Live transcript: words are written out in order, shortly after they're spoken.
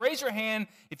raise your hand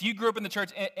if you grew up in the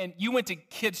church and you went to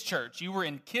kids' church. You were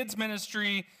in kids'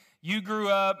 ministry. You grew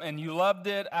up and you loved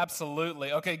it.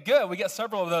 Absolutely. Okay, good. We got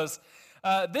several of those.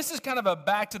 This is kind of a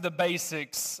back to the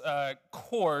basics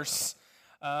course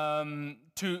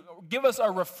to give us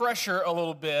a refresher a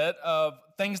little bit of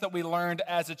things that we learned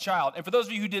as a child. And for those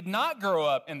of you who did not grow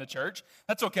up in the church,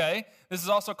 that's okay. This is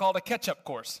also called a catch-up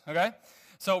course, okay?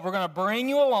 So we're going to bring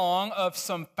you along of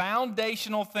some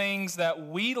foundational things that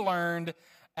we learned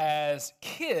as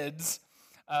kids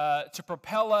to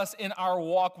propel us in our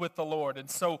walk with the Lord. And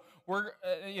so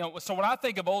so when I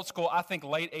think of old school, I think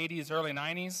late 80s, early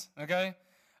 90s, okay?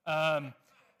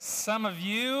 Some of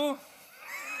you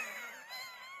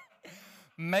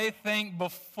may think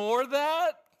before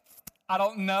that. I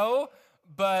don't know.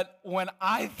 But when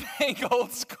I think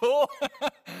old school,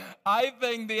 I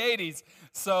think the 80s.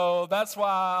 So that's why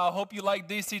I hope you like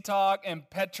DC Talk and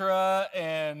Petra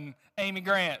and Amy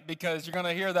Grant, because you're going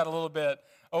to hear that a little bit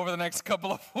over the next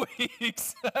couple of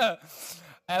weeks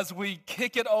as we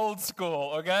kick it old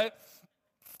school, okay?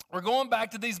 We're going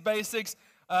back to these basics.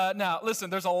 Now, listen,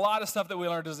 there's a lot of stuff that we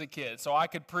learned as a kid. So I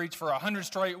could preach for 100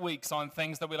 straight weeks on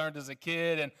things that we learned as a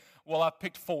kid, and well, I've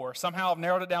picked 4. Somehow I've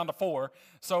narrowed it down to 4.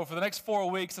 So for the next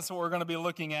 4 weeks, that's what we're going to be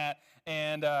looking at.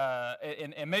 And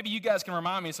maybe you guys can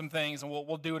remind me of some things, and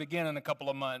we'll do it again in a couple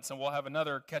of months, and we'll have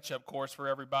another catch-up course for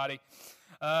everybody.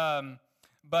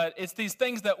 But it's these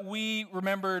things that we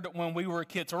remembered when we were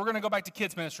kids. So we're going to go back to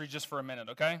kids ministry just for a minute,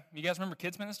 okay? You guys remember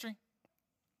kids ministry?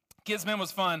 Kids Men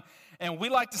was fun, and we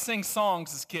liked to sing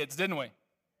songs as kids, didn't we?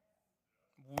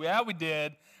 Yeah, we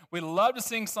did. We loved to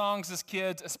sing songs as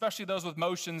kids, especially those with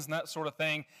motions and that sort of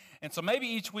thing. And so maybe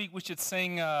each week we should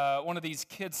sing one of these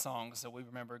kids songs that we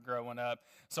remember growing up.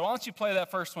 So why don't you play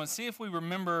that first one? See if we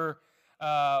remember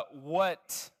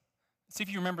see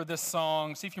if you remember this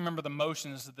song. See if you remember the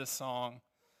motions of this song.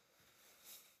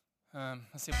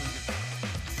 Let's see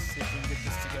if we can get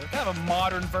this together. Kind of a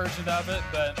modern version of it,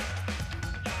 but...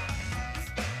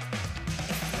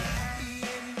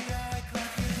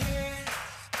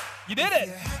 You did it!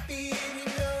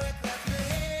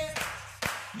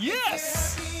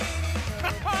 Yes!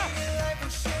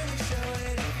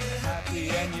 Happy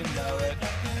and you know it.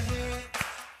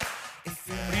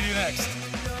 What do you do next?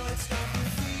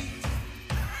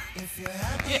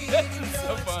 Yes, it's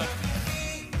so fun.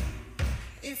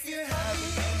 If you're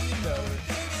happy and you know it,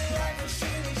 life will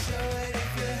surely show it.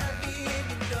 If you're happy and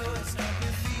you know it's not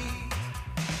defeat.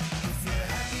 If you're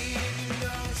happy and you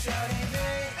know it, shout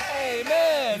amen.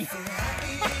 Amen. If you're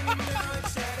happy and you know it,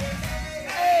 shout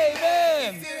amen.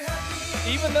 Amen. If you're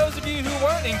happy, even those of you who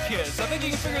weren't in kids, I think you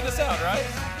can figure this out, right?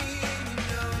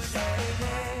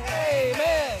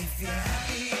 Amen. If you're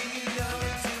happy and you know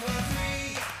it, 2 or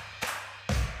 3.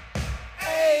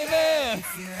 Amen.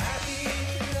 If you're happy and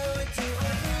you know it, 2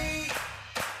 or 3.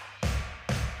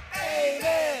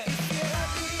 Amen. If you're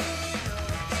happy and you know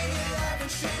it, then your life will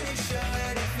surely show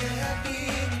it. If you're happy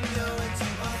and you know it, 2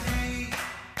 or 3.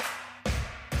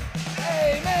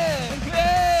 Amen.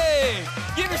 Hey!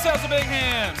 Give yourselves a big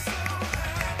hand.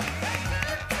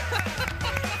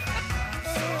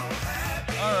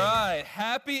 All right.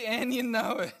 Happy and you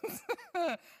know it.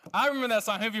 I remember that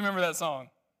song. Who of you remember that song?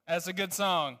 That's a good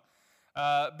song.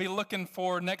 Be looking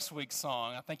for next week's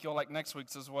song. I think you'll like next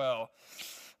week's as well.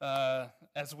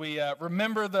 As we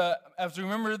remember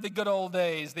the good old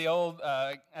days,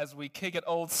 as we kick it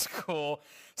old school.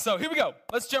 So here we go.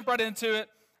 Let's jump right into it.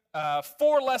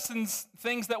 4 lessons,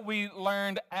 things that we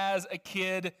learned as a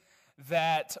kid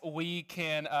that we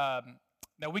can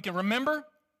remember.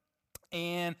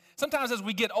 And sometimes as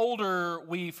we get older,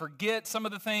 we forget some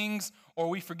of the things, or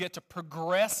we forget to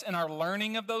progress in our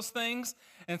learning of those things.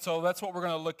 And so that's what we're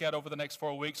going to look at over the next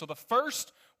 4 weeks. So the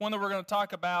first one that we're going to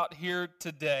talk about here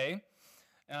today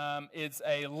is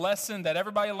a lesson that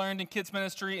everybody learned in kids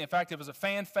ministry. In fact, it was a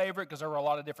fan favorite because there were a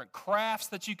lot of different crafts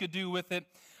that you could do with it.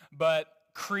 But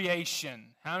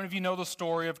creation. How many of you know the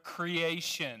story of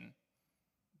creation?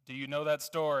 Do you know that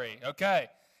story? Okay.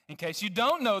 In case you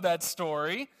don't know that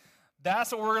story,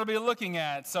 that's what we're going to be looking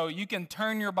at. So you can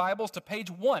turn your Bibles to page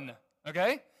 1,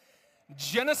 okay?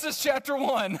 Genesis chapter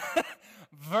 1,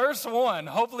 verse 1.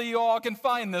 Hopefully you all can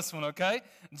find this one, okay?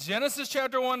 Genesis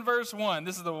chapter 1, verse 1.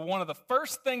 This is one of the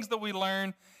first things that we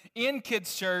learn in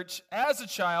kids' church as a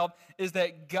child is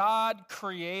that God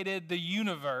created the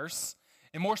universe,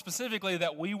 and more specifically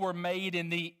that we were made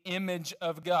in the image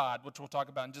of God, which we'll talk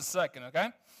about in just a second, okay?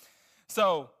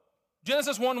 So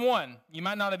Genesis 1:1, you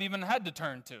might not have even had to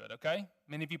turn to it, okay?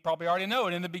 Many of you probably already know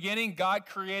it. In the beginning, God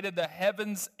created the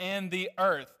heavens and the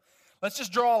earth. Let's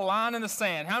just draw a line in the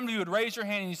sand. How many of you would raise your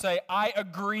hand and you say, I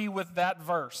agree with that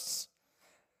verse?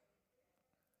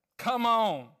 Come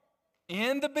on.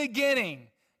 In the beginning,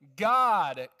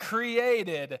 God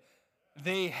created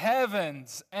the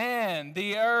heavens and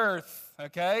the earth,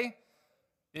 okay?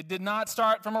 It did not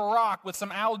start from a rock with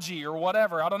some algae or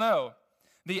whatever, I don't know.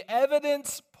 The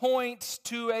evidence points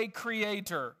to a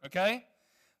creator, okay?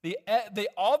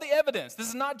 All the evidence, this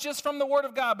is not just from the Word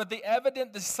of God, but the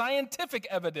evidence, the scientific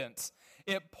evidence,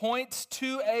 it points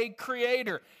to a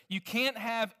creator. You can't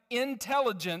have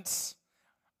intelligence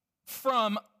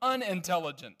from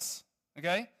unintelligence,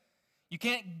 okay? You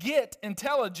can't get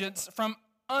intelligence from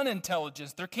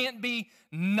unintelligence. There can't be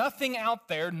nothing out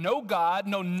there, no God,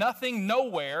 no nothing,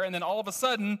 nowhere, and then all of a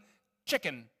sudden,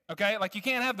 chicken, okay? Like you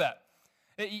can't have that.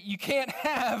 You can't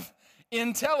have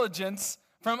intelligence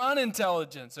from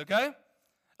unintelligence, okay?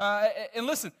 And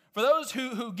listen, for those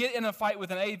who get in a fight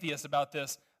with an atheist about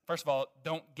this, first of all,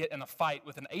 don't get in a fight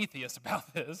with an atheist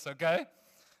about this, okay?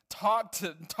 Talk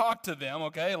to them,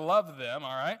 okay? Love them,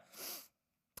 all right?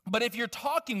 But if you're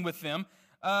talking with them,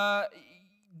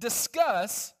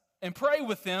 discuss and pray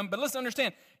with them. But listen,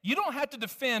 understand, you don't have to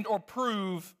defend or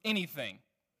prove anything,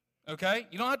 okay?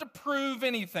 You don't have to prove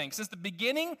anything. Since the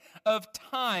beginning of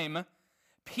time,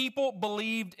 people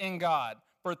believed in God.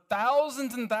 For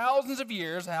thousands and thousands of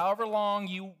years, however long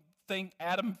you think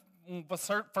Adam was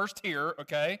first here,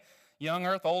 okay? Young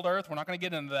earth, old earth, we're not going to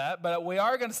get into that. But we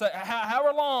are going to say,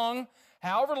 however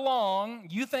long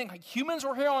you think humans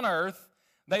were here on earth,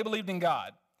 they believed in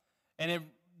God. And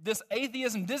this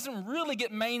atheism doesn't really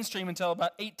get mainstream until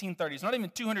about 1830s, not even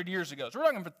 200 years ago. So we're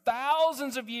talking for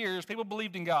thousands of years, people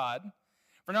believed in God.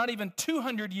 For not even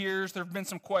 200 years, there have been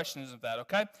some questions of that,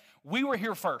 okay? We were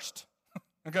here first,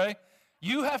 okay?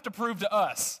 You have to prove to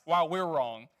us why we're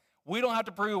wrong. We don't have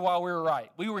to prove why we're right.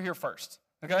 We were here first,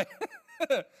 okay?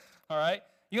 All right?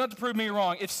 You don't have to prove me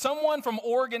wrong. If someone from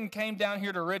Oregon came down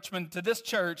here to Richmond, to this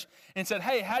church, and said,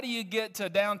 hey, how do you get to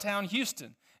downtown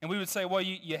Houston? And we would say, well,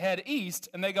 you head east.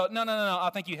 And they go, no,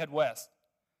 I think you head west.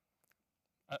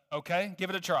 Okay, give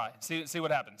it a try. See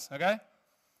what happens, okay?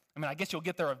 I mean, I guess you'll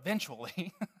get there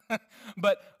eventually.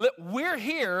 But look, we're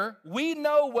here. We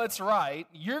know what's right.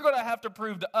 You're going to have to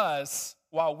prove to us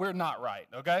while we're not right,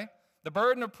 okay? The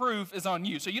burden of proof is on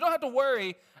you. So you don't have to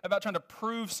worry about trying to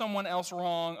prove someone else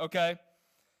wrong, okay?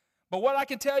 But what I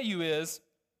can tell you is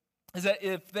that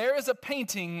if there is a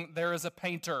painting, there is a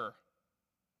painter,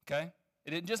 okay?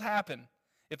 It didn't just happen.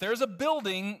 If there's a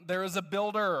building, there is a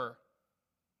builder.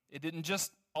 It didn't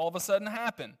just all of a sudden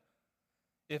happen.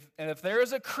 If there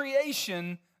is a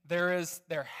creation, there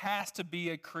has to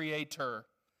be a creator.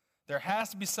 There has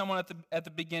to be someone at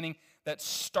the beginning that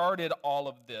started all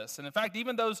of this. And in fact,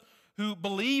 even those who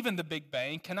believe in the Big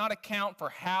Bang cannot account for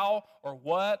how or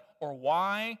what or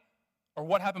why or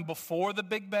what happened before the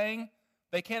Big Bang.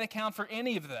 They can't account for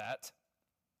any of that,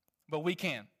 but we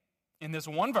can. In this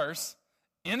one verse,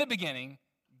 in the beginning,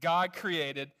 God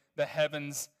created the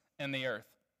heavens and the earth.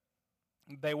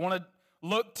 They want to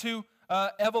look to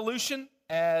evolution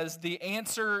as the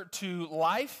answer to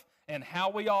life and how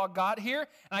we all got here. And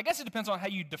I guess it depends on how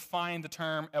you define the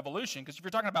term evolution, because if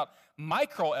you're talking about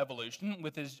microevolution,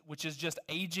 which is just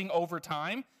aging over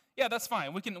time, yeah, that's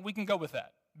fine. We can go with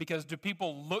that. Because do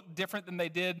people look different than they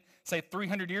did, say,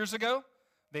 300 years ago?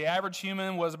 The average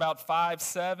human was about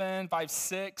 5'7",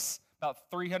 5'6", about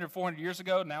 300, 400 years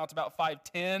ago. Now it's about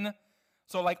 5'10".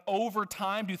 So like over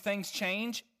time, do things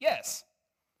change? Yes.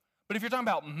 But if you're talking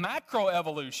about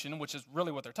macroevolution, which is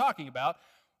really what they're talking about,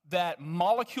 that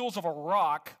molecules of a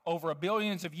rock over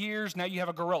billions of years, now you have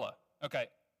a gorilla. Okay,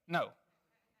 no.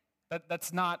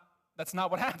 That's not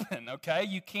what happened, okay?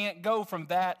 You can't go from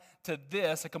that to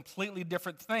this, a completely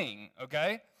different thing,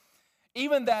 okay?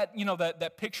 Even that,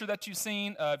 that picture that you've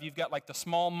seen of you've got like the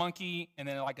small monkey, and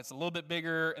then like it's a little bit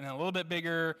bigger, and then a little bit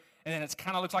bigger, and then it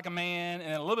kind of looks like a man,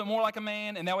 and then a little bit more like a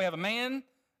man, and now we have a man,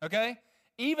 okay?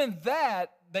 Even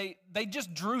that, they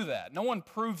just drew that. No one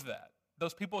proved that.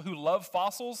 Those people who love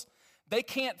fossils, they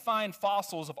can't find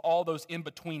fossils of all those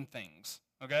in-between things,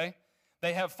 okay?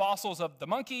 They have fossils of the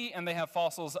monkey, and they have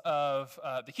fossils of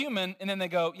the human, and then they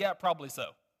go, yeah, probably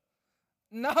so.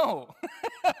 No.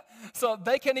 So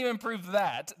they can't even prove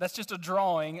that. That's just a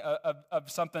drawing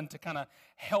of something to kind of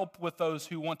help with those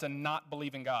who want to not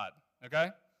believe in God,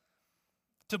 okay?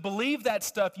 To believe that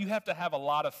stuff, you have to have a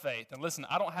lot of faith. And listen,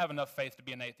 I don't have enough faith to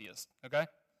be an atheist, okay?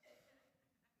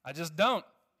 I just don't.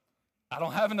 I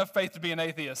don't have enough faith to be an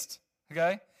atheist,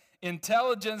 okay?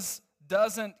 Intelligence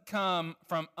doesn't come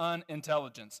from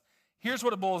unintelligence. Here's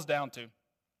what it boils down to.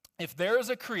 If there is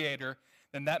a creator,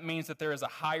 then that means that there is a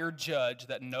higher judge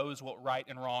that knows what right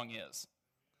and wrong is.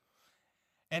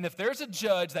 And if there's a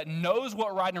judge that knows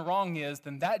what right and wrong is,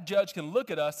 then that judge can look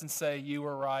at us and say, you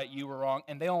were right, you were wrong,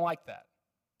 and they don't like that.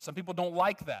 Some people don't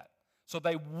like that. So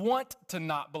they want to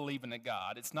not believe in a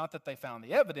God. It's not that they found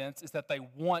the evidence, it's that they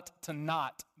want to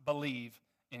not believe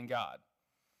in God.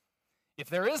 If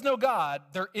there is no God,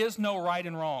 there is no right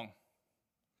and wrong.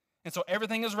 And so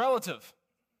everything is relative.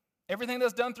 Everything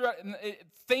that's done throughout,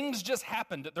 things just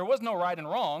happened. There was no right and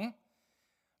wrong.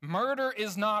 Murder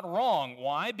is not wrong.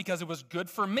 Why? Because it was good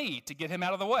for me to get him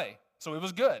out of the way. So it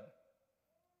was good.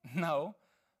 No.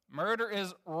 Murder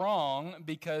is wrong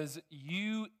because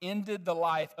you ended the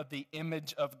life of the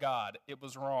image of God. It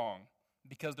was wrong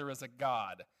because there is a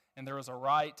God, and there is a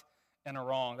right and a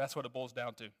wrong. That's what it boils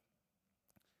down to.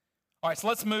 All right, so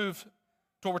let's move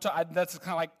to what we're talking. That's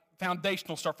kind of like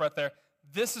foundational stuff right there.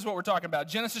 This is what we're talking about.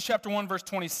 Genesis chapter 1, verse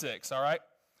 26, all right?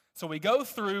 So we go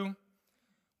through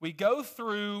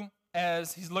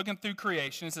as he's looking through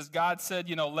creation. It says, God said,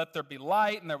 let there be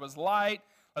light, and there was light.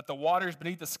 Let the waters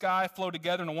beneath the sky flow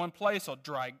together into one place. So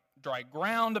dry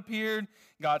ground appeared.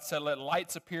 God said, let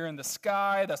lights appear in the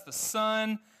sky. That's the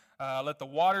sun. Let the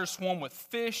waters swarm with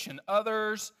fish and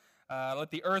others.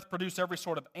 Let the earth produce every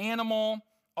sort of animal.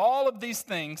 All of these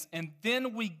things. And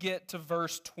then we get to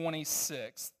verse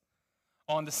 26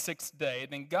 on the sixth day.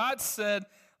 Then God said,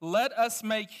 let us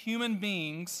make human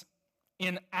beings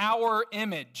in our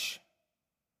image.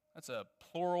 That's a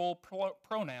plural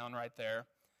pronoun right there.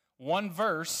 One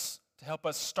verse to help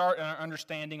us start our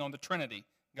understanding on the Trinity.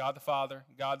 God the Father,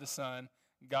 God the Son,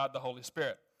 God the Holy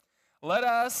Spirit. Let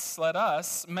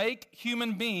us make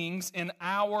human beings in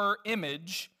our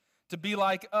image to be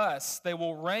like us. They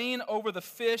will reign over the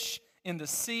fish in the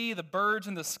sea, the birds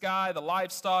in the sky, the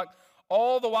livestock,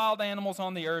 all the wild animals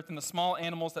on the earth, and the small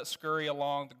animals that scurry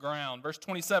along the ground. Verse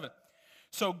 27.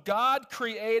 So God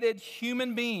created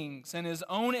human beings in his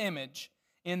own image.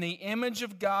 In the image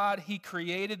of God, he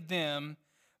created them,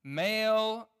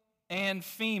 male and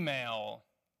female.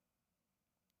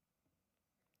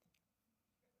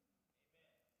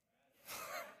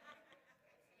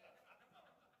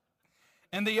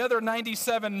 And the other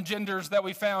 97 genders that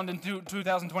we found in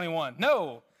 2021.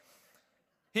 No.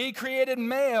 He created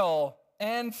male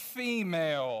and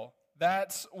female.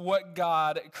 That's what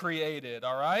God created,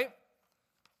 all right?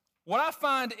 What I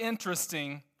find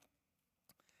interesting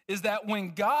is that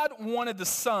when God wanted the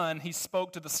sun, he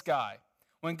spoke to the sky.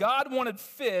 When God wanted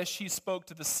fish, he spoke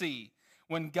to the sea.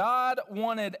 When God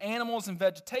wanted animals and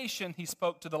vegetation, he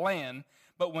spoke to the land.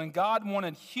 But when God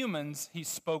wanted humans, he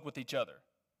spoke with each other.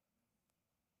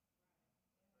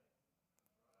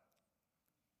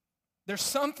 There's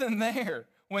something there.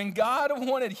 When God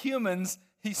wanted humans,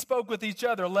 he spoke with each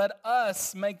other. Let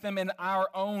us make them in our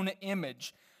own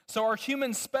image. So are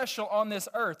humans special on this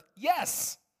earth?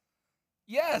 Yes.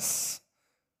 Yes.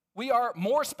 We are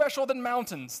more special than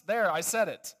mountains. There, I said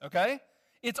it, okay?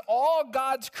 It's all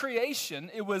God's creation.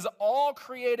 It was all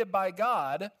created by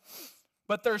God.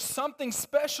 But there's something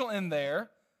special in there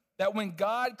that when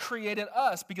God created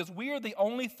us, because we are the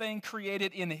only thing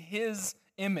created in his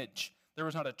image. There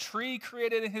was not a tree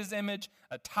created in his image,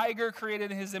 a tiger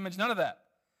created in his image, none of that.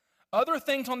 Other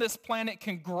things on this planet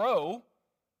can grow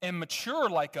and mature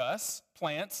like us,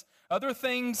 plants. Other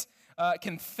things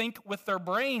can think with their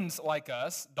brains like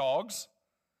us, dogs.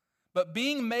 But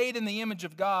being made in the image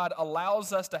of God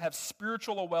allows us to have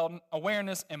spiritual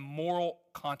awareness and moral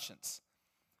conscience.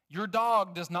 Your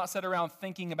dog does not sit around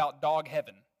thinking about dog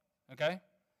heaven, okay?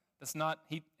 That's not,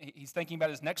 he's thinking about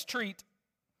his next treat,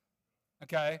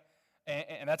 okay?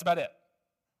 And that's about it.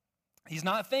 He's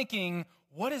not thinking,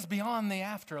 what is beyond the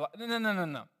afterlife?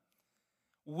 No.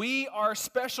 We are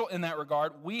special in that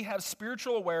regard. We have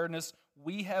spiritual awareness.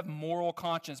 We have moral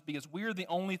conscience because we are the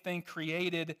only thing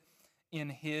created in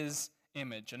his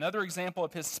image. Another example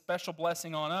of his special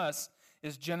blessing on us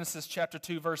is Genesis chapter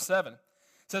 2, verse 7. It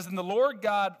says, "And the Lord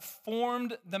God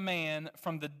formed the man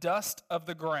from the dust of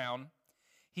the ground.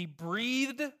 He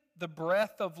breathed the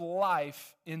breath of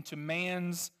life into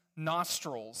man's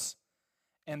nostrils,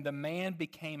 and the man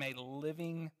became a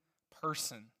living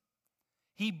person."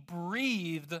 He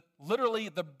breathed, literally,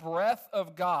 the breath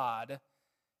of God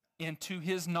into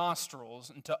his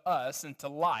nostrils, into us, into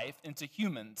life, into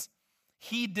humans.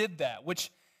 He did that,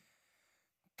 which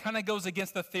kind of goes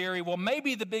against the theory, well,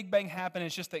 maybe the Big Bang happened,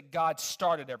 it's just that God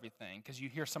started everything, because you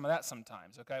hear some of that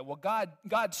sometimes, okay? Well,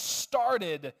 God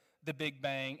started the Big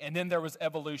Bang, and then there was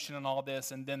evolution and all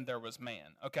this, and then there was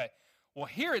man. Okay, well,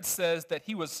 here it says that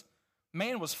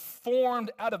man was formed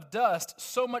out of dust,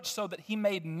 so much so that he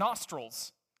made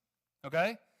nostrils,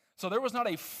 okay? So there was not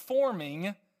a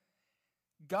forming.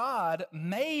 God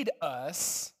made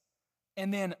us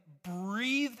and then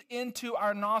breathed into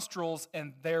our nostrils,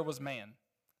 and there was man.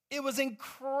 It was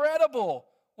incredible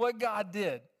what God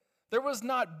did. There was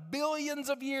not billions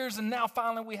of years, and now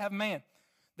finally we have man.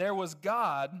 There was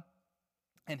God,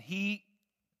 and he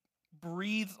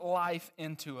breathed life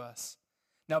into us.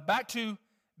 Now back to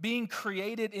being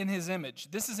created in his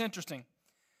image. This is interesting.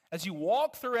 As you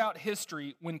walk throughout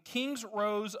history, when kings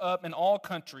rose up in all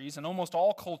countries and almost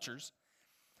all cultures,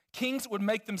 kings would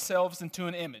make themselves into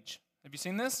an image. Have you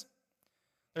seen this?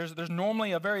 There's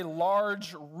normally a very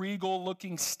large,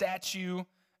 regal-looking statue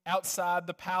outside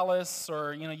the palace,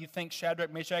 or you think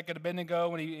Shadrach, Meshach, and Abednego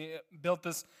when he built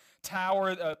this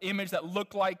tower, image that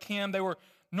looked like him. They were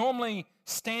normally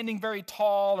standing very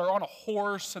tall or on a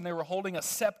horse, and they were holding a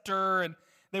scepter, and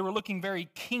they were looking very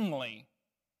kingly,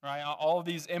 right? All of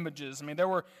these images. I mean, there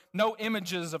were no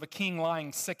images of a king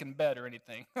lying sick in bed or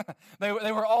anything.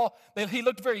 He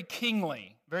looked very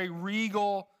kingly, very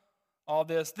regal, all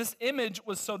this. This image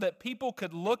was so that people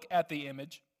could look at the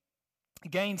image,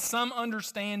 gain some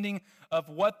understanding of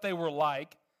what they were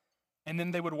like, and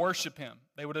then they would worship him.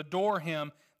 They would adore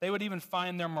him. They would even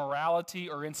find their morality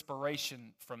or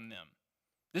inspiration from them.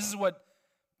 This is what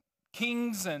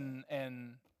kings and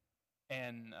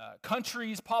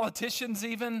countries, politicians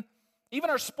even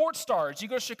our sports stars. You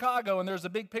go to Chicago and there's a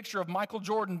big picture of Michael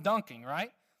Jordan dunking,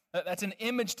 right? That's an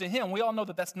image to him. We all know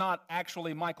that that's not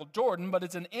actually Michael Jordan, but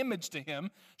it's an image to him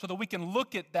so that we can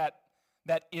look at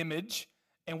that image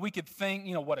and we could think,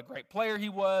 what a great player he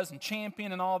was and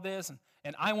champion and all this.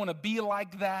 And I want to be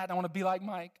like that. I want to be like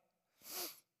Mike.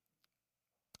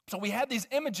 So we have these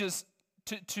images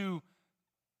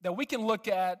that we can look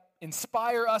at,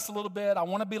 inspire us a little bit. I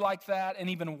want to be like that, and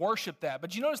even worship that.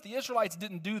 But you notice the Israelites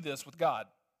didn't do this with God.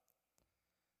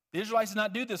 The Israelites did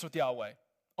not do this with Yahweh.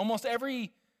 Almost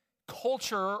every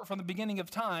culture from the beginning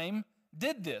of time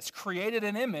did this, created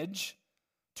an image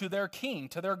to their king,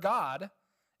 to their God.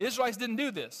 Israelites didn't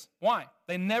do this. Why?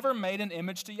 They never made an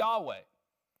image to Yahweh.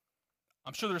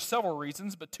 I'm sure there's several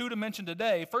reasons, but two to mention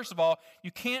today. First of all,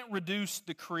 you can't reduce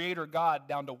the Creator God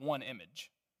down to one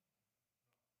image.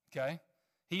 Okay?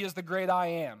 He is the great I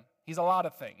am. He's a lot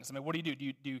of things. I mean, what do? Do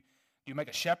you make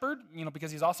a shepherd?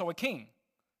 Because he's also a king,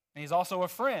 and he's also a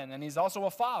friend, and he's also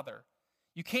a father.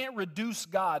 You can't reduce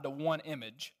God to one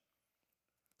image.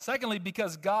 Secondly,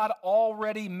 because God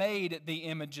already made the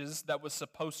images that was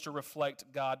supposed to reflect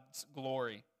God's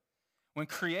glory. When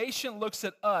creation looks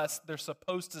at us, they're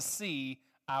supposed to see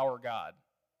our God.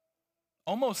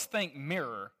 Almost think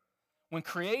mirror. When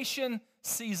creation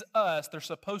sees us, they're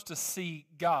supposed to see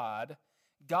God.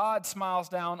 God smiles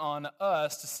down on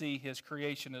us to see his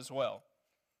creation as well.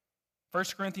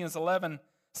 1 Corinthians 11:7,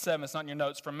 it's not in your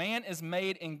notes. For man is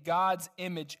made in God's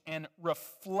image and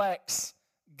reflects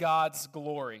God's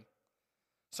glory.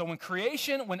 So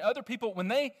when other people, when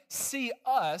they see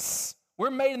us, we're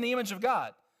made in the image of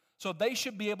God. So they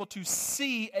should be able to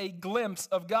see a glimpse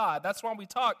of God. That's why we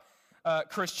talk,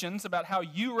 Christians, about how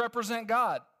you represent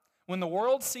God. When the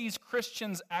world sees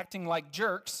Christians acting like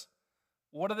jerks,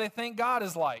 what do they think God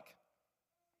is like?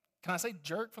 Can I say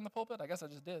jerk from the pulpit? I guess I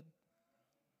just did.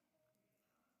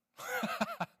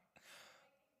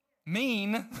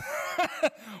 Mean.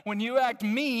 When you act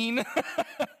mean,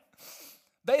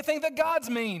 they think that God's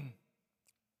mean.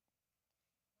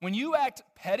 When you act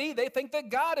petty, they think that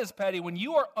God is petty. When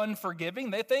you are unforgiving,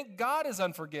 they think God is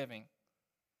unforgiving.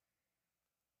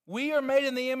 We are made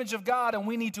in the image of God, and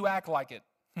we need to act like it.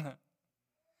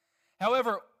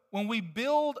 However, when we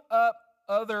build up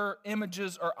other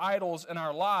images or idols in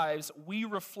our lives, we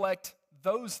reflect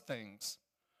those things.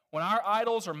 When our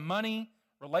idols are money,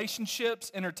 relationships,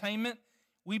 entertainment,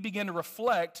 we begin to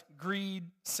reflect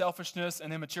greed, selfishness,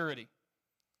 and immaturity.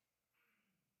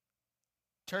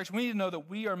 Church, we need to know that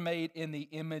we are made in the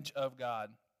image of God.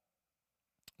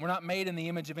 We're not made in the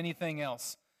image of anything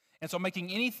else. And so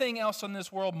making anything else in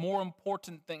this world more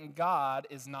important than God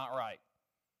is not right.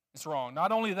 It's wrong.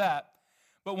 Not only that,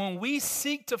 but when we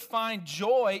seek to find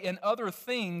joy in other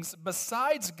things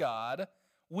besides God,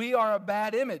 we are a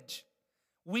bad image.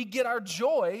 We get our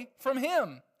joy from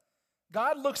Him.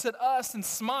 God looks at us and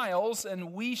smiles,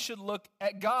 and we should look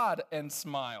at God and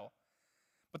smile.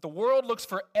 But the world looks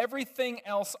for everything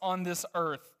else on this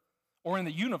earth or in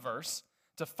the universe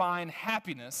to find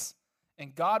happiness,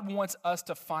 and God wants us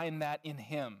to find that in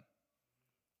Him.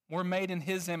 We're made in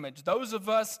His image. Those of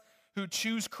us who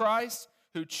choose Christ,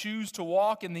 who choose to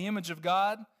walk in the image of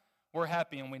God, we're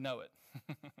happy and we know it.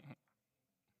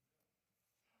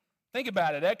 Think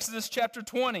about it. Exodus chapter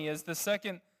 20 is the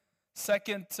second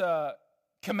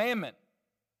commandment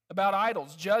about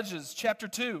idols. Judges chapter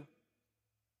 2.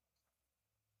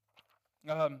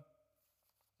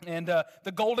 and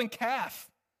the golden calf.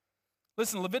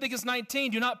 Listen, Leviticus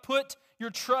 19, do not put your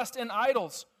trust in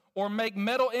idols or make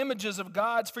metal images of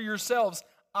gods for yourselves.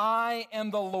 I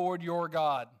am the Lord your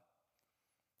God.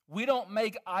 We don't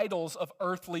make idols of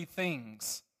earthly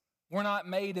things. We're not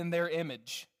made in their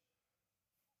image.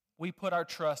 We put our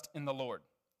trust in the Lord.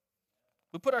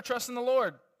 We put our trust in the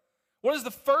Lord. What is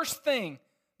the first thing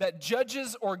that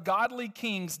judges or godly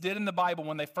kings did in the Bible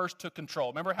when they first took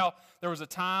control? Remember how there was a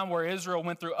time where Israel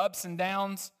went through ups and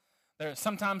downs?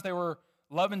 Sometimes they were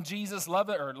loving Jesus,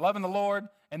 loving the Lord,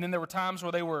 and then there were times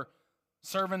where they were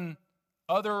serving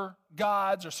other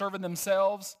gods or serving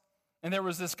themselves. And there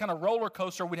was this kind of roller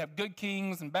coaster. We'd have good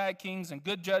kings and bad kings and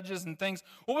good judges and things.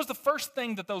 What was the first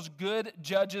thing that those good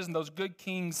judges and those good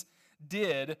kings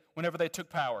did whenever they took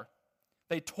power?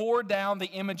 They tore down the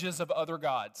images of other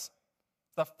gods.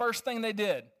 The first thing they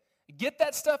did. Get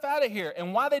that stuff out of here.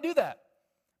 And why they do that?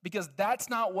 Because that's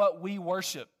not what we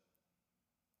worship.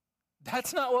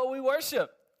 That's not what we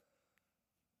worship.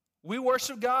 We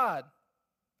worship God.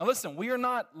 Now listen, we are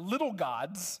not little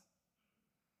gods.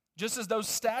 Just as those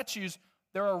statues,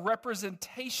 they're a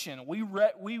representation. We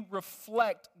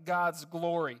reflect God's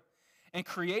glory. And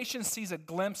creation sees a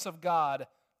glimpse of God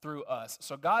through us.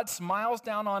 So God smiles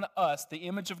down on us, the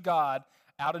image of God,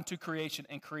 out into creation.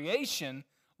 And creation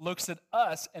looks at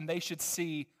us, and they should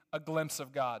see a glimpse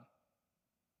of God.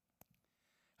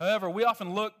 However, we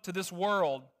often look to this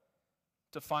world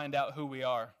to find out who we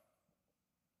are,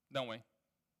 don't we?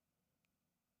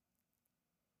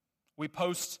 We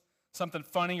post something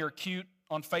funny or cute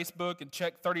on Facebook and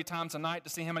check 30 times a night to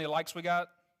see how many likes we got.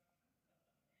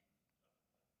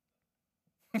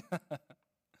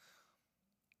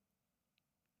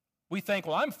 We think,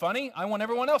 well, I'm funny. I want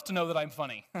everyone else to know that I'm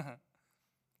funny. And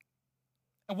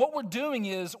what we're doing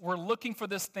is we're looking for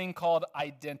this thing called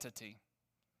identity.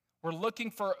 We're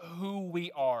looking for who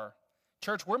we are.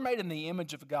 Church, we're made in the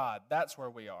image of God. That's where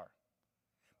we are.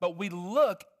 But we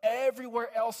look everywhere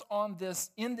else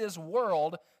in this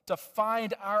world to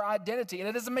find our identity. And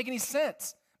it doesn't make any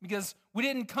sense because we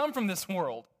didn't come from this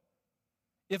world.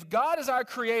 If God is our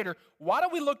creator, why do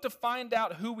we look to find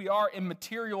out who we are in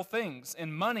material things,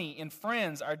 in money, in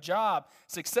friends, our job,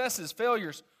 successes,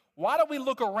 failures? Why do we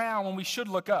look around when we should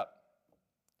look up?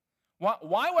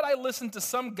 Why would I listen to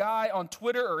some guy on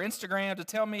Twitter or Instagram to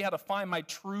tell me how to find my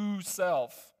true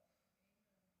self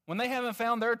when they haven't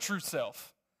found their true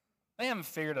self? They haven't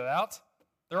figured it out.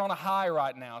 They're on a high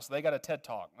right now, so they got a TED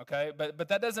Talk, okay? But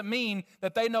that doesn't mean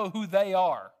that they know who they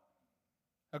are,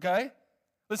 okay?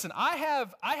 Listen, I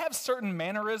have certain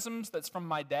mannerisms that's from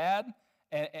my dad,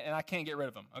 and I can't get rid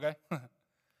of them, okay?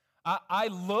 I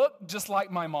look just like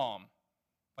my mom.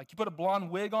 Like you put a blonde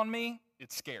wig on me,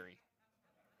 it's scary.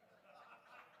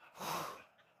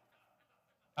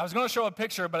 I was going to show a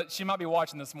picture, but she might be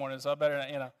watching this morning, so I better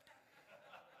not,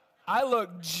 I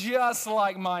look just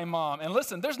like my mom. And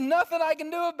listen, there's nothing I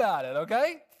can do about it,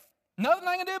 okay? Nothing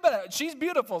I can do about it. She's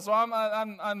beautiful, so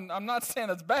I'm not saying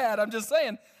it's bad. I'm just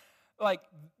saying,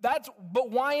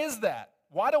 but why is that?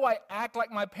 Why do I act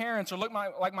like my parents or look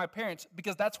like my parents?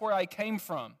 Because that's where I came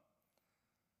from.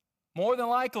 More than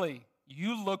likely,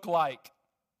 you look like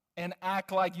and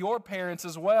act like your parents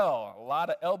as well. A lot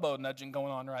of elbow nudging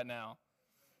going on right now.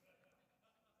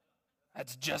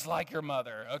 That's just like your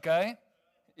mother, okay?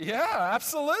 Yeah,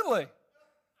 absolutely.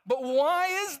 But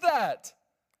why is that?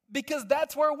 Because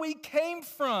that's where we came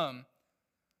from.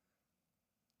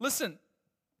 Listen,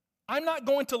 I'm not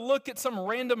going to look at some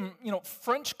random,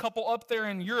 French couple up there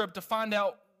in Europe to find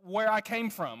out where I came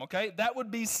from, okay? That would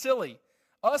be silly.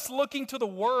 Us looking to the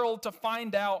world to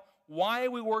find out why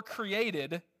we were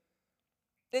created,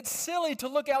 it's silly to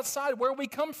look outside where we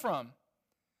come from.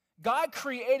 God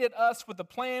created us with a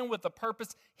plan, with a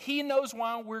purpose. He knows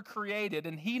why we're created,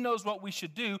 and He knows what we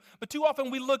should do. But too often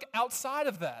we look outside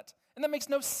of that, and that makes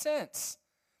no sense.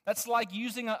 That's like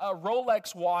using a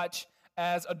Rolex watch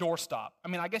as a doorstop. I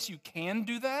mean, I guess you can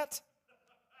do that.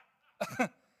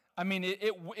 I mean,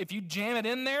 if you jam it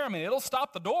in there, it'll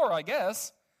stop the door, I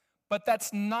guess. But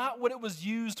that's not what it was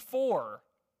used for.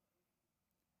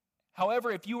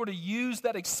 However, if you were to use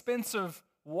that expensive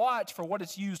watch for what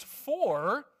it's used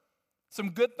for,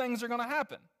 some good things are going to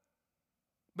happen.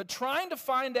 But trying to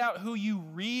find out who you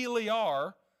really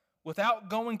are without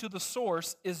going to the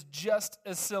source is just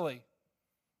as silly.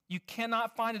 You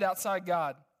cannot find it outside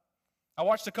God. I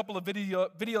watched a couple of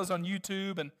videos on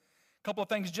YouTube and a couple of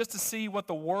things just to see what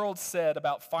the world said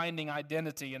about finding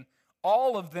identity, and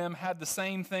all of them had the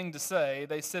same thing to say.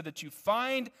 They said that you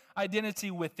find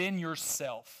identity within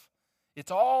yourself.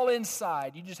 It's all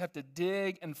inside. You just have to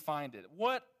dig and find it.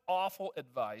 What awful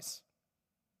advice.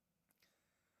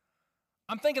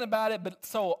 I'm thinking about it, but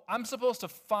so I'm supposed to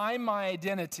find my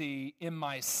identity in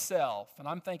myself. And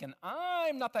I'm thinking,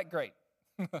 I'm not that great.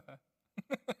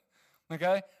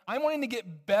 Okay? I'm wanting to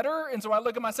get better, and so I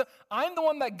look at myself. I'm the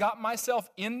one that got myself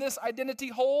in this identity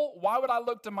hole. Why would I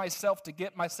look to myself to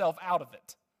get myself out of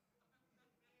it?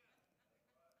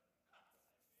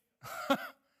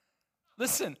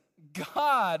 Listen,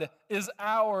 God is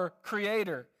our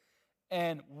creator,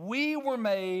 and we were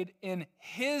made in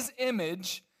his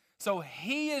image, so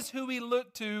he is who we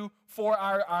look to for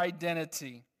our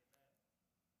identity.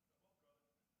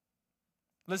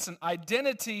 Listen,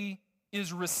 identity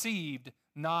is received,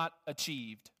 not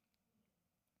achieved.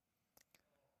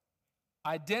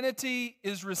 Identity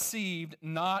is received,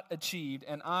 not achieved,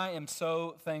 and I am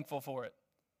so thankful for it.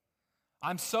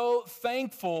 I'm so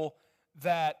thankful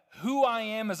that who I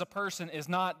am as a person is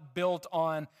not built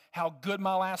on how good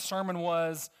my last sermon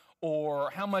was or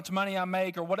how much money I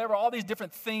make or whatever, all these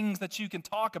different things that you can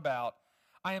talk about.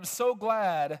 I am so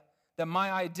glad that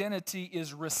my identity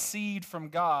is received from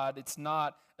God. It's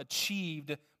not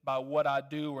achieved by what I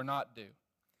do or not do.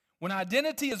 When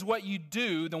identity is what you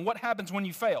do, then what happens when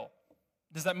you fail?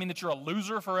 Does that mean that you're a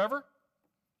loser forever?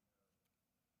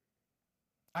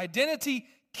 Identity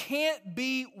can't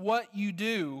be what you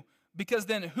do, because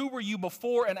then who were you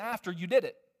before and after you did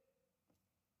it?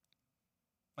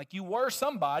 Like you were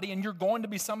somebody and you're going to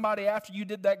be somebody after you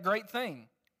did that great thing.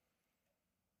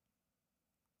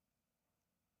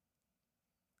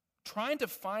 Trying to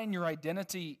find your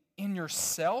identity in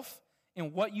yourself,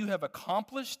 in what you have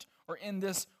accomplished, or in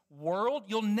this world,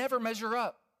 you'll never measure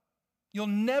up. You'll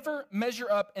never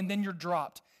measure up, and then you're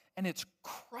dropped. And it's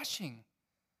crushing.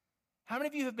 How many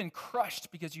of you have been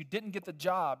crushed because you didn't get the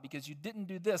job, because you didn't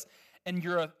do this, and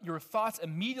your thoughts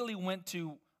immediately went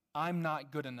to, I'm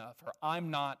not good enough, or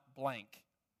I'm not blank?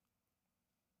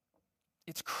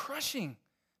 It's crushing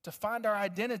to find our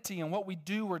identity in what we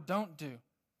do or don't do.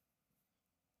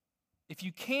 If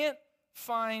you can't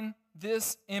find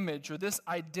this image or this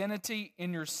identity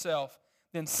in yourself,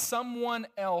 then someone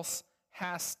else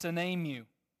has to name you.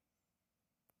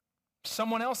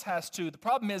 Someone else has to. The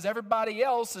problem is everybody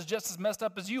else is just as messed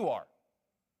up as you are.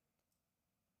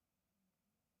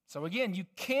 So again, you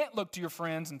can't look to your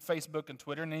friends and Facebook and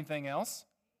Twitter and anything else.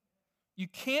 You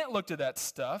can't look to that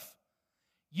stuff.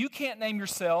 You can't name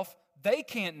yourself. They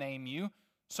can't name you.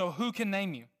 So who can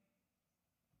name you?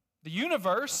 The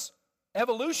universe,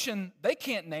 evolution, they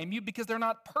can't name you because they're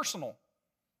not personal.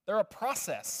 They're a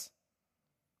process.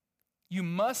 You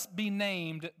must be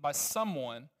named by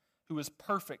someone who is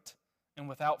perfect and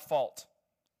without fault.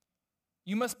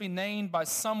 You must be named by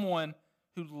someone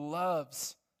who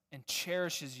loves and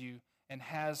cherishes you and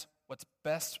has what's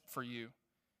best for you.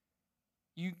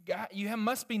 You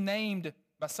must be named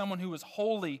by someone who is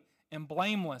holy and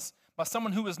blameless, by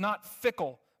someone who is not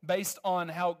fickle based on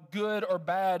how good or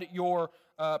bad your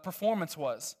performance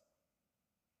was.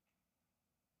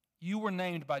 You were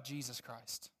named by Jesus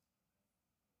Christ.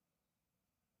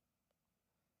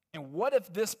 And what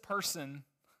if this person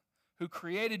who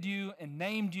created you and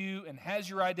named you and has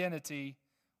your identity,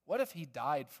 what if he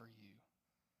died for you?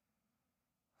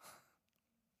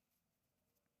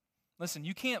 Listen,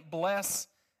 you can't bless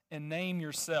and name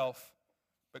yourself,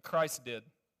 but Christ did.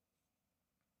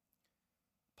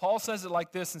 Paul says it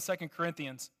like this in 2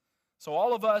 Corinthians. So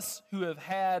all of us who have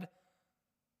had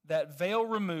that veil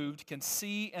removed can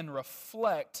see and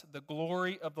reflect the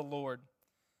glory of the Lord.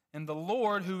 And the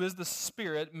Lord, who is the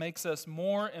Spirit, makes us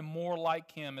more and more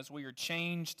like him as we are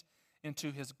changed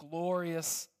into his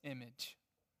glorious image.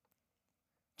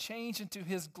 Changed into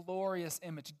his glorious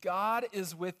image. God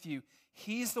is with you.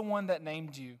 He's the one that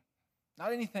named you,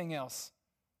 not anything else.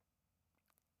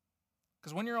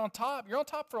 Because when you're on top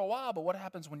for a while, but what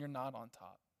happens when you're not on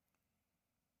top?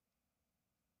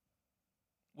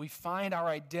 We find our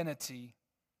identity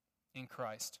in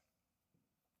Christ.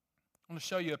 I want to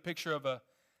show you a picture of a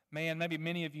man. Maybe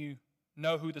many of you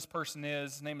know who this person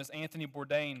is. His name is Anthony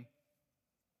Bourdain.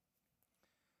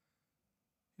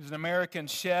 He's an American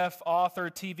chef, author,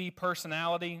 TV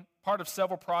personality, part of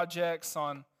several projects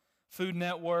on Food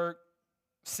Network,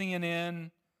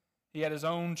 CNN. He had his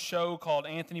own show called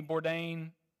Anthony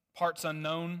Bourdain, Parts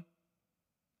Unknown.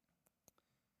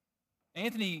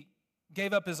 Anthony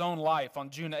gave up his own life on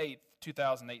June 8th,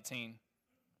 2018,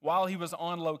 while he was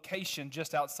on location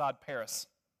just outside Paris.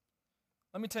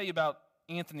 Let me tell you about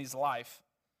Anthony's life.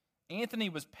 Anthony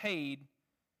was paid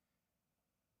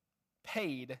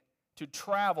to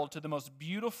travel to the most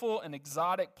beautiful and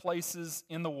exotic places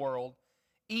in the world,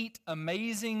 eat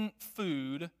amazing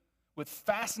food with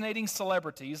fascinating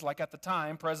celebrities, like at the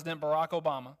time, President Barack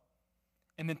Obama,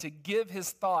 and then to give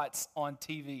his thoughts on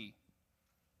TV.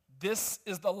 this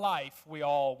is the life we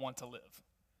all want to live.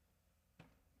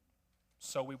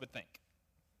 So we would think.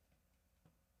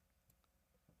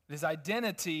 His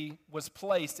identity was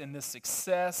placed in this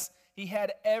success. He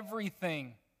had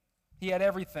everything. He had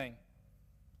everything.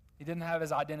 He didn't have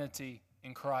his identity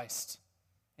in Christ.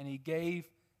 And he gave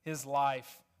his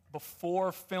life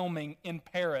before filming in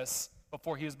Paris,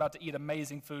 before he was about to eat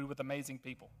amazing food with amazing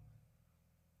people.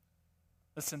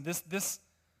 Listen, this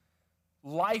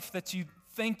life that you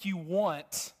think you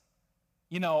want,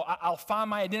 I'll find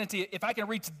my identity. If I can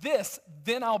reach this,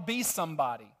 then I'll be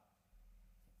somebody.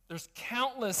 There's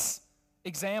countless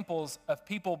examples of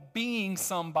people being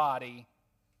somebody,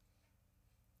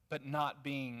 but not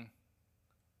being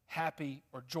happy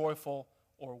or joyful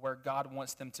or where God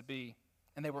wants them to be.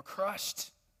 And they were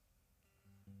crushed.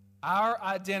 Our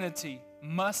identity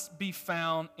must be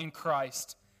found in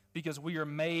Christ because we are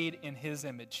made in His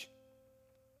image.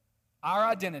 Our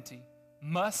identity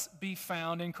must be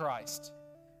found in Christ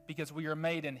because we are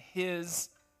made in His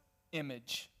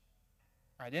image.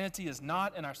 Our identity is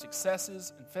not in our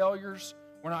successes and failures.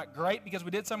 We're not great because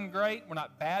we did something great. We're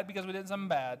not bad because we did something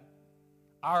bad.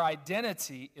 Our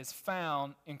identity is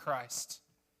found in Christ.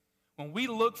 When we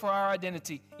look for our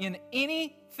identity in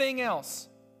anything else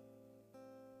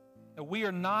that we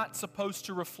are not supposed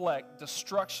to reflect,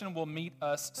 destruction will meet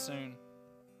us soon.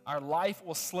 Our life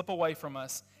will slip away from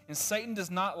us. And Satan does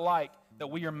not like that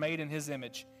we are made in his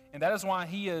image. And that is why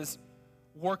he is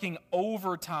working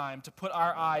overtime to put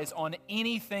our eyes on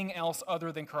anything else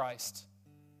other than Christ.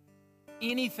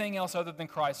 Anything else other than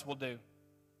Christ will do.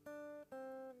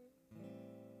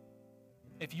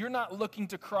 If you're not looking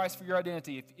to Christ for your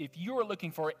identity, if you are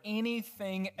looking for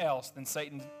anything else, then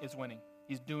Satan is winning.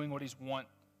 He's doing what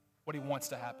he wants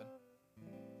to happen.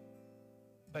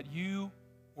 But you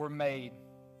were made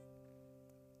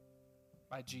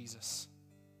by Jesus.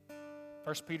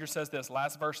 1 Peter says this,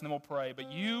 last verse, and then we'll pray.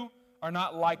 But you are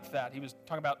not like that. He was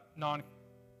talking about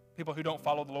people who don't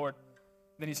follow the Lord.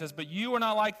 Then he says, but you are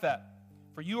not like that.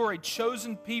 For you are a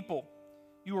chosen people.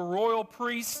 You are royal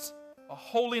priests, a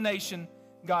holy nation,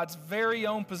 God's very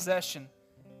own possession.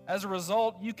 As a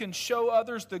result, you can show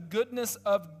others the goodness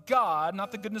of God,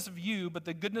 not the goodness of you, but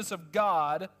the goodness of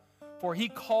God, for He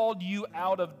called you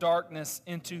out of darkness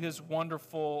into His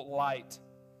wonderful light.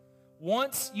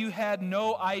 Once you had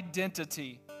no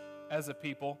identity as a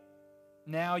people,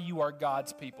 now you are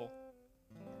God's people.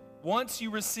 Once you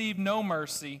received no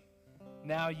mercy,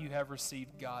 now you have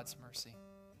received God's mercy.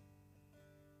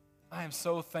 I am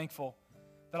so thankful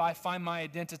that I find my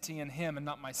identity in Him and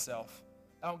not myself.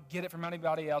 I don't get it from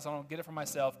anybody else. I don't get it from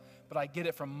myself, but I get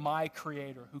it from my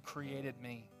Creator who created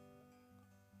me.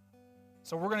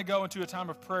 So we're going to go into a time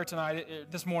of prayer tonight,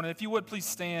 this morning. If you would, please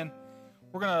stand.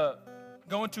 We're going to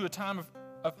go into a time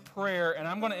of prayer, and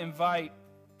I'm going to invite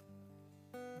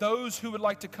those who would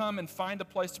like to come and find a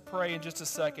place to pray in just a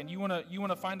second. You want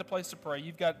to find a place to pray.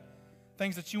 You've got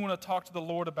things that you want to talk to the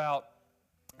Lord about.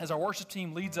 As our worship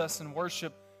team leads us in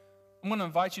worship, I'm going to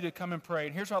invite you to come and pray.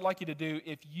 And here's what I'd like you to do.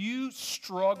 If you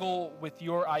struggle with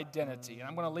your identity, and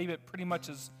I'm going to leave it pretty much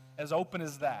as open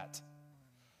as that.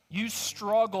 You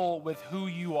struggle with who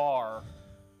you are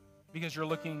because you're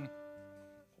looking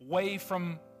away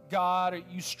from God. Or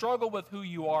you struggle with who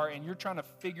you are and you're trying to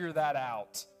figure that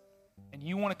out. And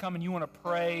you want to come and you want to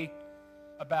pray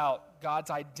about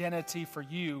God's identity for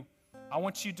you. I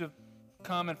want you to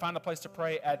come and find a place to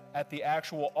pray at the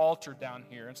actual altar down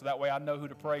here. And so that way I know who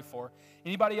to pray for.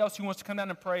 Anybody else who wants to come down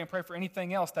and pray for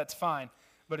anything else, that's fine.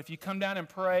 But if you come down and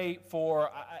pray for,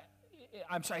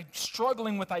 I'm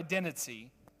struggling with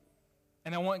identity,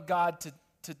 and I want God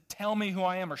to tell me who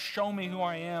I am or show me who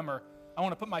I am, or I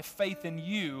want to put my faith in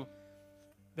you,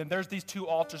 then there's these two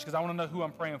altars because I want to know who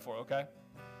I'm praying for, okay?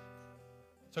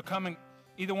 So come in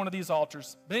either one of these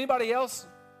altars. But anybody else,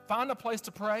 find a place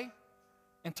to pray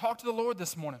and talk to the Lord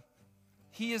this morning.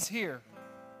 He is here.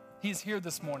 He's here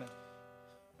this morning.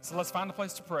 So let's find a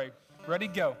place to pray. Ready,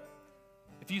 go.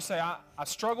 If you say, I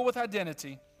struggle with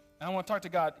identity, and I want to talk to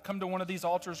God, come to one of these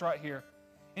altars right here.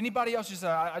 Anybody else, you say,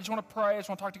 I just want to pray, I just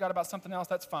want to talk to God about something else,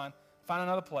 that's fine. Find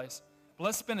another place. But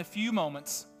let's spend a few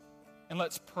moments and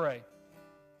let's pray.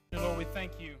 Dear Lord, we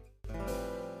thank you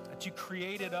that you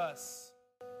created us,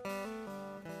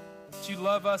 that you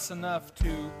love us enough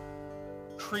to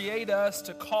create us,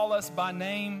 to call us by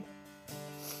name.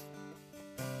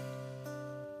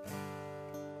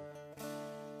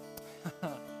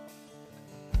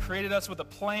 Created us with a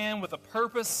plan, with a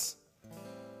purpose.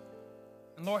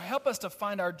 And Lord, help us to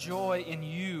find our joy in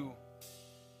you.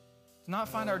 To not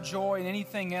find our joy in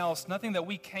anything else, nothing that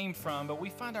we came from, but we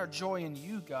find our joy in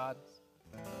you, God.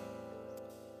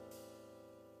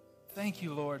 Thank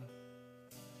you, Lord.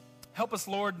 Help us,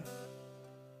 Lord,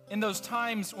 in those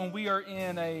times when we are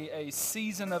in a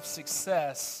season of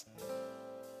success,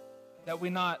 that we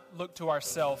not look to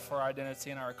ourselves for our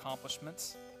identity and our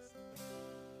accomplishments,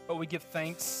 but we give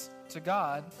thanks to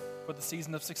God for the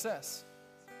season of success.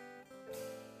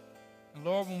 And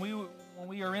Lord, when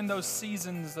we are in those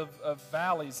seasons of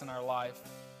valleys in our life,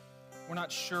 we're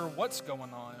not sure what's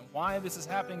going on and why this is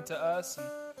happening to us, and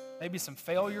maybe some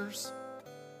failures.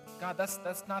 God, that's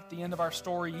not the end of our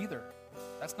story either.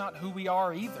 That's not who we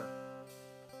are either.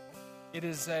 It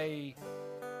is a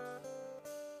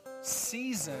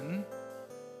season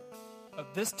of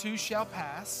this too shall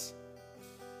pass,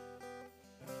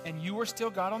 and you are still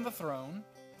God on the throne,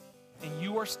 and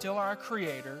you are still our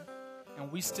creator,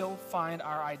 and we still find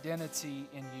our identity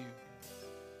in you.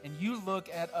 And you look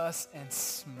at us and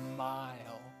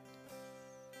smile.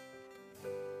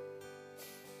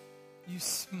 You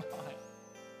smile.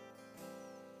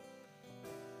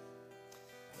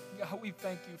 God, we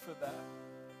thank you for that.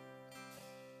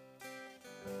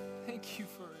 Thank you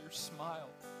for your smile.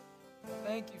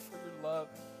 Thank you for your love.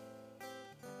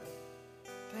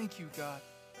 Thank you, God.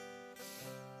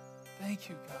 Thank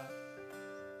you, God.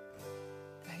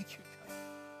 Thank you, God.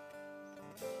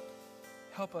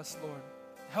 Help us, Lord.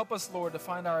 Help us, Lord, to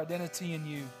find our identity in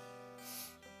you.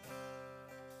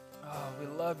 Oh, we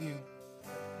love you.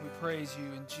 We praise you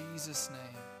in Jesus'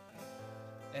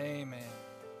 name. Amen.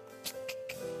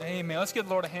 Amen. Let's give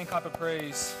the Lord a hand clap of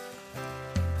praise.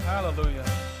 Hallelujah.